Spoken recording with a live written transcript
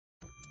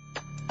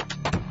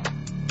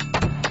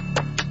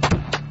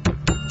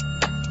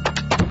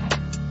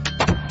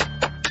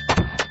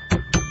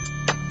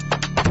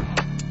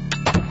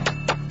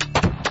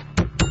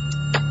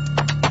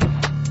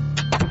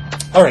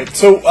All right,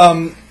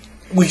 so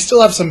we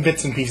still have some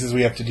bits and pieces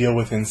we have to deal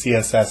with in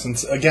CSS,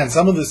 and again,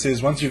 some of this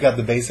is once you've got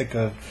the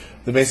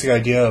basic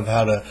idea of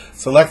how to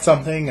select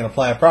something and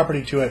apply a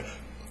property to it.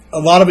 A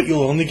lot of it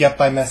you'll only get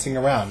by messing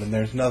around, and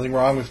there's nothing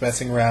wrong with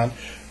messing around,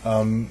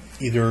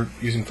 either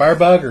using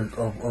Firebug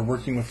or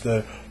working with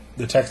the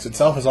text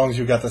itself, as long as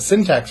you've got the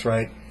syntax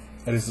right,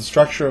 that is the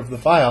structure of the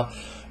file.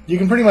 You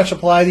can pretty much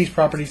apply these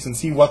properties and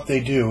see what they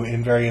do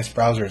in various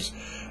browsers.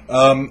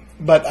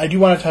 But I do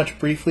want to touch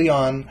briefly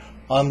on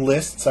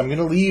lists. I'm going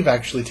to leave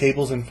actually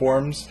tables and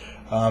forms.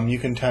 You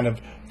can kind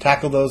of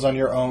tackle those on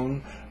your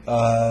own.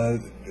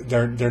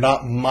 They're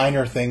not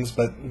minor things,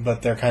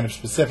 but they're kind of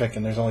specific,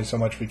 and there's only so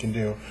much we can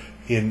do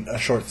in a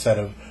short set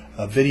of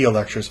video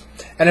lectures.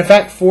 And in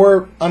fact,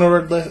 for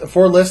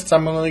lists,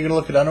 I'm only going to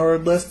look at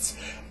unordered lists,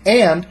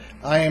 and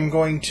I am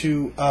going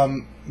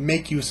to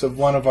make use of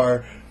one of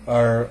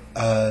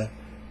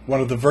one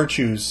of the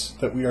virtues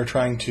that we are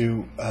trying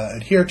to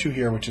adhere to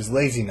here, which is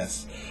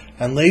laziness.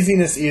 And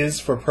laziness is,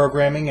 for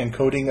programming and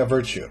coding, a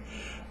virtue.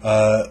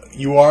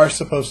 You are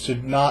supposed to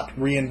not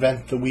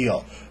reinvent the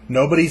wheel.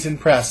 Nobody's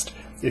impressed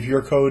if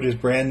your code is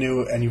brand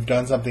new and you've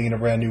done something in a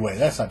brand new way.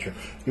 That's not true.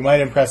 You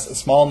might impress a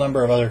small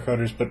number of other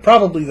coders, but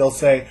probably they'll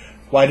say,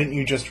 why didn't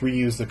you just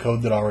reuse the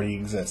code that already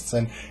exists?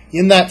 And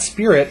in that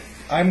spirit,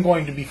 I'm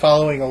going to be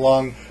following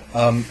along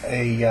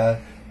an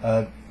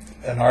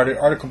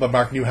article by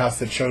Mark Newhouse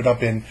that showed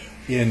up in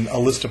A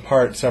List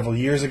Apart several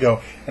years ago,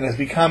 and has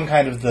become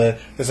kind of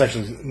this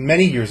actually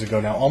many years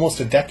ago now, almost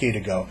a decade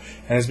ago,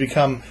 and has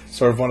become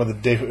sort of one of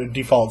the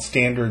default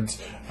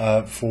standards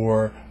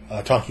for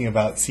talking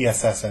about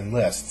CSS and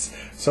lists.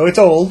 So it's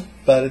old,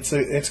 but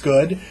it's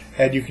good,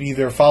 and you can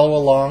either follow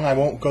along. I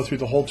won't go through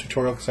the whole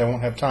tutorial because I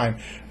won't have time,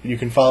 but you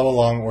can follow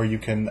along, or you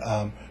can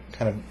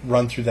kind of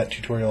run through that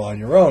tutorial on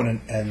your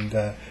own,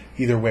 and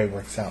either way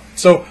works out.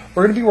 So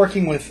we're going to be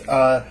working with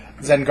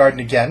Zen Garden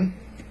again.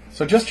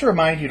 So just to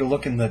remind you to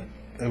look we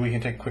can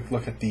take a quick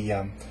look at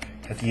the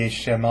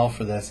HTML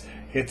for this.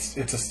 It's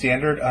a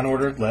standard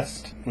unordered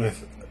list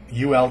with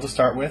UL to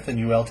start with and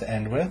UL to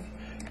end with,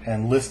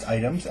 and list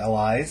items,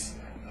 LIs,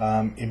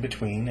 in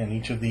between. And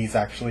each of these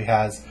actually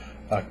has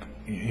a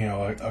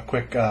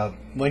quick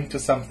link to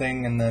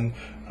something, and then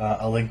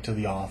a link to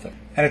the author.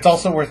 And it's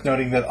also worth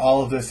noting that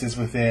all of this is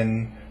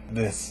within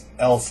this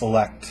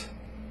lselect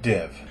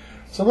div.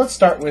 So let's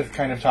start with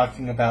kind of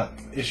talking about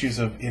issues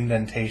of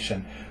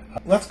indentation.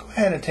 Let's go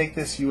ahead and take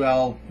this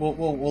UL.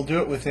 We'll do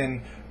it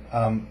within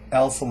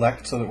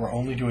lselect so that we're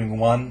only doing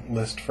one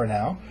list for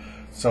now.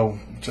 So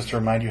just to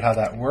remind you how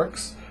that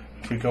works,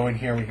 if we go in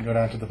here, we can go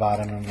down to the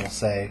bottom and we'll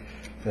say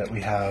that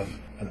we have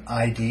an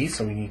ID,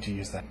 so we need to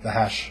use the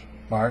hash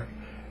mark,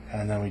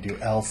 and then we do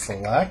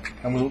lselect.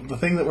 And the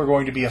thing that we're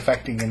going to be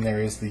affecting in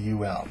there is the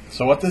UL.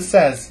 So what this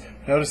says,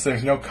 notice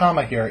there's no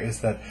comma here, is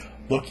that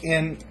look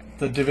in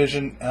the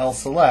division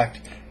lselect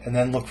and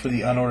then look for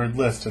the unordered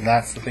list, and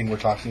that's the thing we're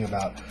talking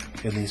about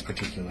in these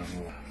particular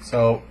rules.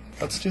 So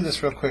let's do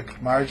this real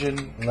quick.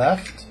 Margin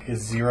left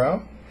is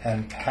 0,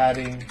 and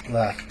padding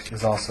left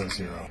is also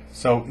 0.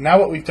 So now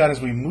what we've done is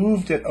we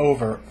moved it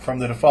over from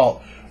the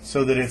default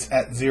so that it's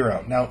at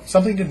 0. Now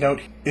something to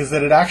note is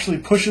that it actually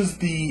pushes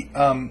the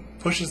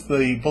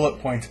bullet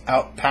points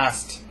out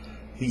past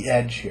the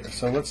edge here.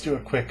 So let's do a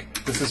quick,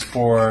 this is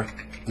for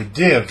the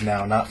div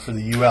now, not for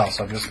the UL.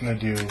 So I'm just going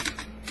to do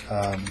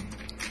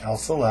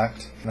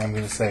lselect, and I'm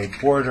going to say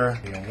border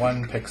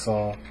 1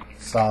 pixel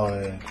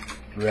solid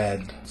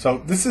red. So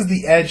this is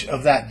the edge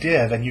of that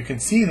div, and you can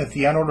see that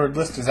the unordered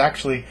list is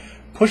actually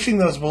pushing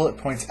those bullet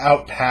points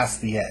out past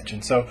the edge.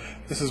 And so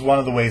this is one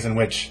of the ways in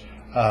which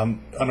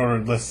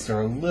unordered lists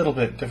are a little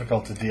bit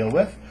difficult to deal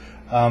with.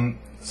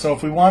 So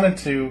if we wanted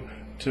to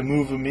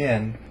move them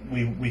in,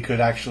 we could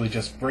actually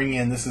just bring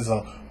in, this is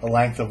a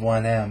length of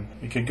 1em.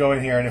 We could go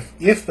in here, and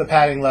if the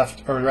padding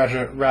left, or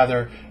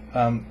rather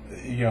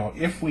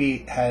if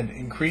we had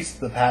increased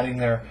the padding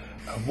there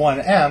of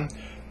 1em,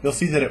 you'll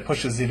see that it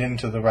pushes it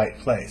into the right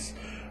place.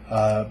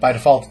 By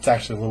default, it's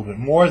actually a little bit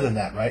more than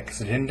that, right?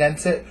 Because it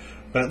indents it,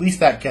 but at least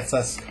that gets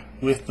us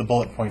with the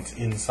bullet points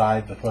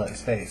inside the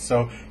space.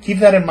 So keep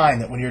that in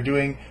mind, that when you're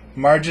doing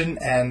margin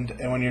and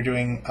when you're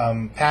doing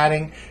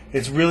padding,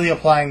 it's really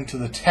applying to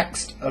the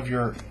text of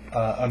your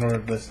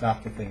unordered list,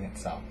 not the thing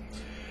itself.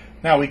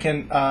 Now we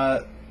can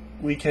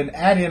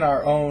add in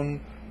our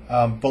own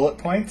bullet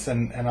points,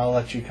 and I'll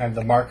let you kind of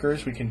the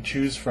markers. We can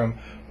choose from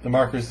the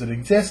markers that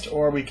exist,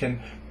 or we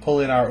can pull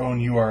in our own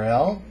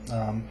URL,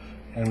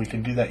 and we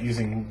can do that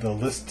using the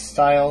list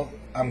style.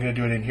 I'm going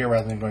to do it in here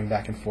rather than going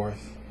back and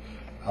forth.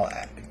 I'll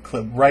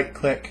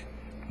right-click,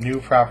 new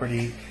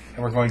property,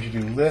 and we're going to do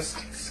list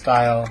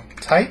style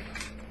type.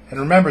 And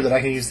remember that I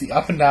can use the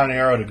up and down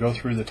arrow to go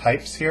through the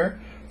types here.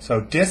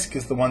 So disk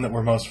is the one that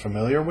we're most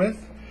familiar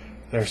with.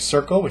 There's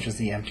circle, which is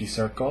the empty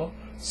circle,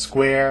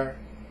 square,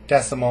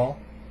 decimal.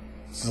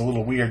 This is a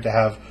little weird to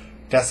have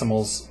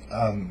decimals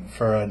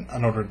for an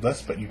unordered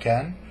list, but you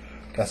can.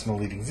 Decimal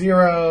leading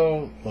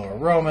 0, lower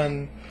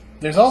Roman.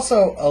 There's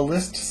also a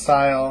list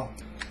style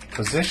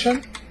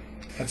position.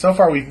 And so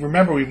far,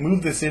 remember we've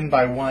moved this in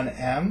by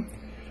 1em,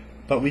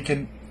 but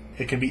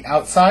it can be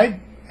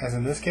outside, as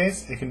in this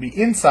case. It can be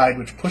inside,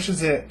 which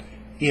pushes it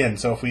in.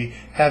 So if we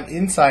have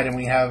inside and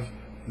we have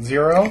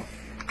 0,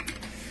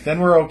 then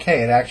we're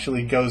okay. It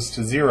actually goes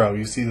to 0.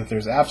 You see that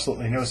there's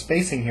absolutely no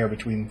spacing here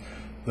between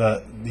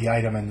the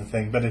item and the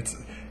thing, but it's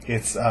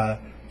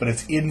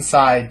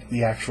inside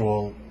the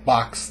actual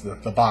box,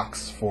 the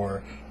box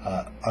for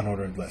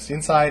unordered list.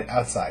 Inside,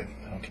 outside.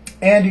 Okay.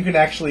 And you can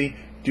actually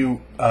do,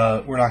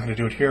 we're not going to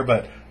do it here,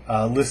 but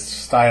list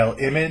style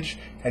image,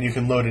 and you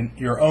can load in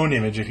your own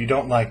image. If you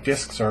don't like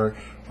disks or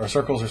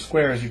circles or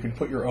squares, you can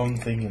put your own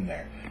thing in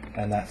there,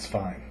 and that's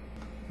fine.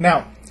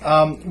 Now,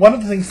 one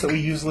of the things that we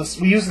use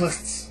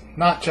lists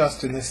not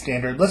just in this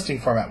standard listing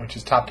format, which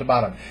is top to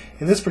bottom.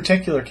 In this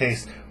particular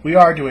case, we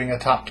are doing a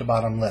top to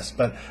bottom list,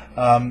 but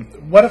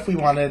what if we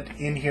wanted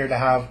in here to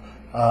have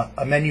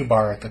a menu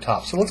bar at the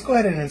top? So let's go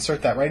ahead and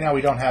insert that. Right now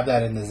we don't have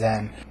that in the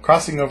Zen.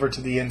 Crossing over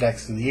to the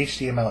index of the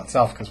HTML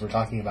itself, because we're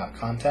talking about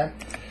content,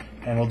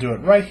 and we'll do it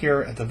right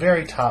here at the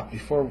very top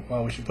before,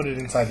 well, we should put it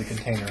inside the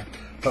container.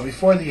 But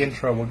before the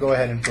intro, we'll go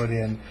ahead and put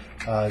in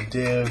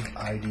div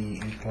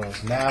id equals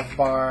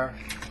navbar.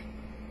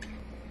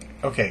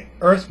 Okay,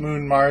 Earth,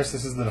 Moon, Mars,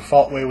 this is the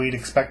default way we'd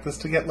expect this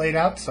to get laid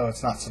out, so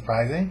it's not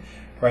surprising,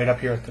 right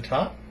up here at the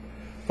top.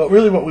 But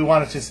really what we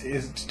want it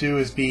to do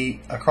is be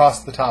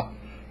across the top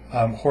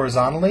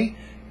horizontally.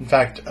 In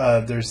fact,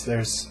 there's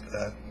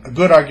a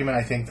good argument,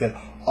 I think, that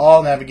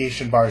all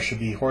navigation bars should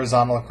be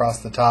horizontal across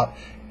the top,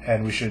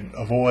 and we should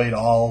avoid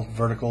all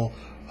vertical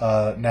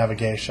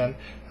navigation.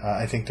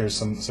 I think there's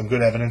some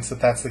good evidence that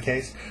that's the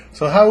case.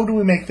 So how do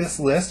we make this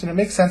list? And it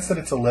makes sense that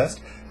it's a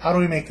list. How do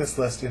we make this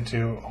list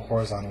into a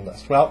horizontal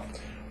list? Well,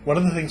 one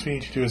of the things we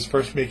need to do is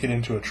first make it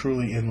into a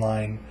truly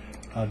inline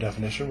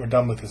definition. We're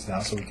done with this now,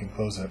 so we can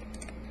close it.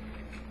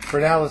 For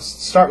now, let's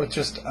start with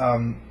just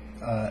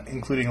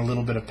including a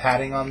little bit of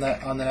padding on the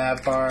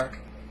nav bar.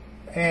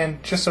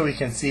 And just so we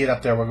can see it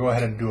up there, we'll go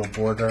ahead and do a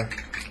border.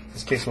 In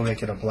this case, we'll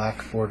make it a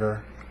black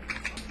border.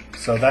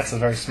 So that's a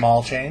very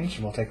small change,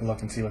 and we'll take a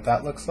look and see what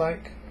that looks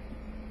like.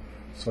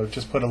 So we've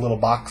just put a little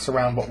box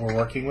around what we're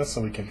working with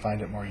so we can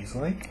find it more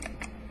easily.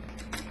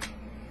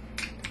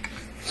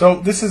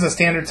 So this is a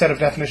standard set of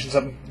definitions.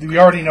 We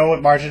already know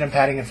what margin and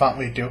padding and font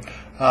weight do,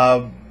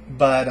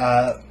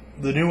 but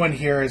the new one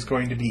here is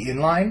going to be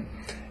inline.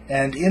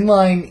 And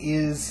inline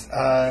is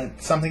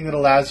something that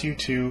allows you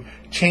to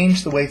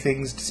change the way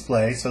things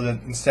display so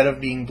that instead of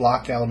being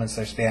block elements,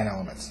 they're span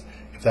elements,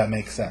 if that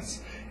makes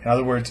sense. In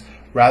other words,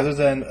 rather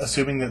than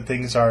assuming that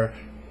things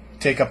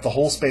take up the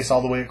whole space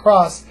all the way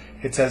across,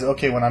 it says,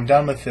 okay, when I'm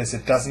done with this,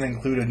 it doesn't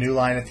include a new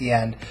line at the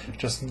end.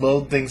 Just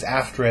load things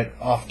after it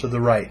off to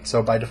the right.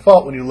 So by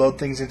default, when you load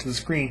things into the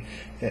screen,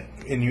 and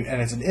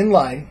it's an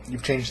inline,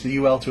 you've changed the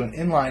UL to an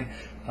inline,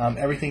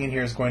 everything in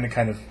here is going to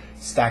kind of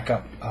stack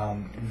up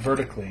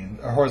vertically,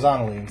 or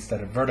horizontally instead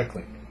of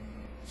vertically.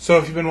 So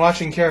if you've been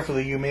watching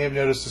carefully, you may have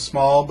noticed a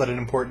small but an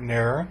important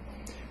error.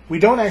 We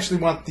don't actually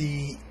want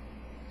the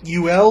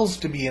ULs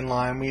to be in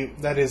line,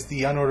 that is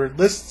the unordered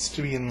lists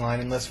to be in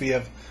line, unless we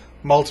have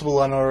multiple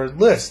unordered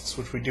lists,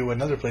 which we do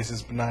in other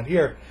places but not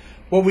here.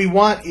 What we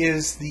want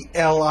is the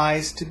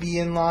LIs to be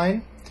in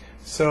line,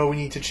 so we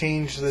need to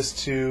change this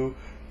to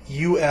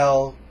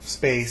UL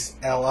space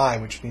LI,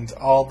 which means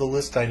all the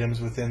list items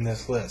within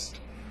this list.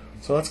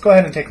 So let's go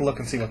ahead and take a look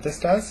and see what this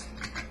does.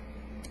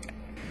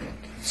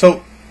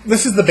 So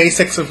this is the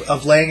basics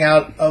of laying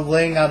out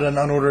an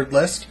unordered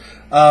list.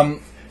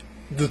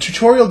 The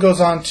tutorial goes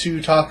on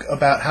to talk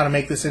about how to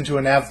make this into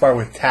a nav bar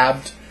with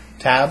tabs.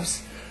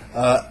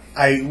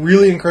 I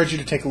really encourage you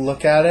to take a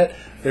look at it.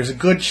 There's a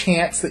good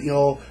chance that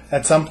you'll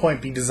at some point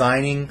be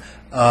designing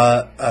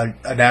a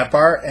nav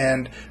bar,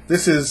 and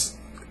this is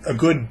a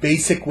good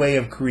basic way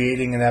of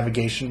creating a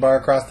navigation bar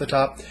across the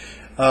top.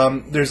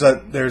 There's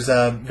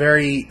a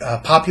very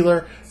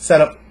popular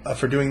setup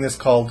for doing this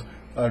called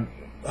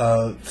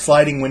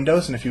sliding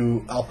windows,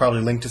 and I'll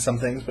probably link to some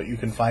things, but you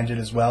can find it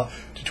as well.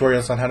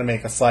 Tutorials on how to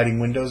make a sliding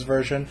windows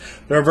version.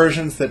 There are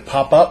versions that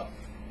pop up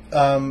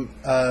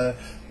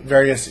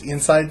various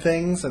inside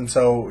things, and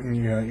so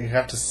you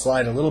have to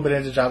slide a little bit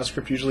into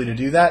JavaScript usually to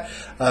do that.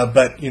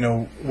 But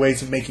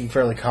ways of making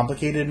fairly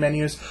complicated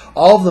menus,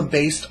 all of them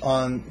based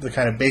on the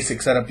kind of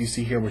basic setup you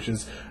see here, which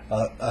is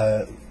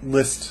a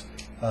list.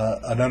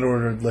 An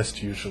unordered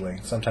list usually,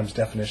 sometimes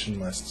definition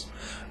lists.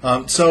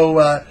 This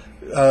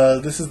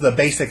is the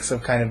basics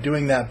of kind of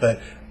doing that,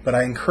 but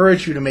I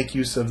encourage you to make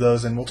use of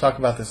those, and we'll talk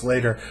about this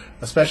later,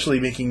 especially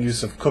making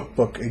use of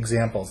cookbook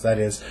examples. That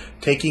is,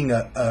 taking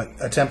a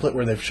template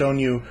where they've shown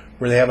you,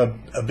 where they have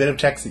a bit of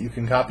text that you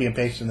can copy and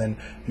paste, and then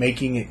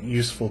making it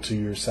useful to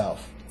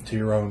yourself, to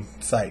your own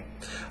site.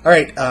 All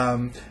right,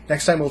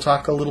 next time we'll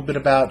talk a little bit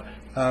about,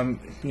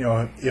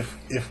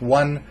 if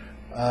one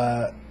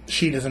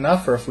sheet is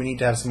enough, or if we need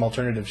to have some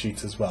alternative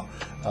sheets as well.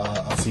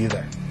 I'll see you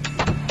there.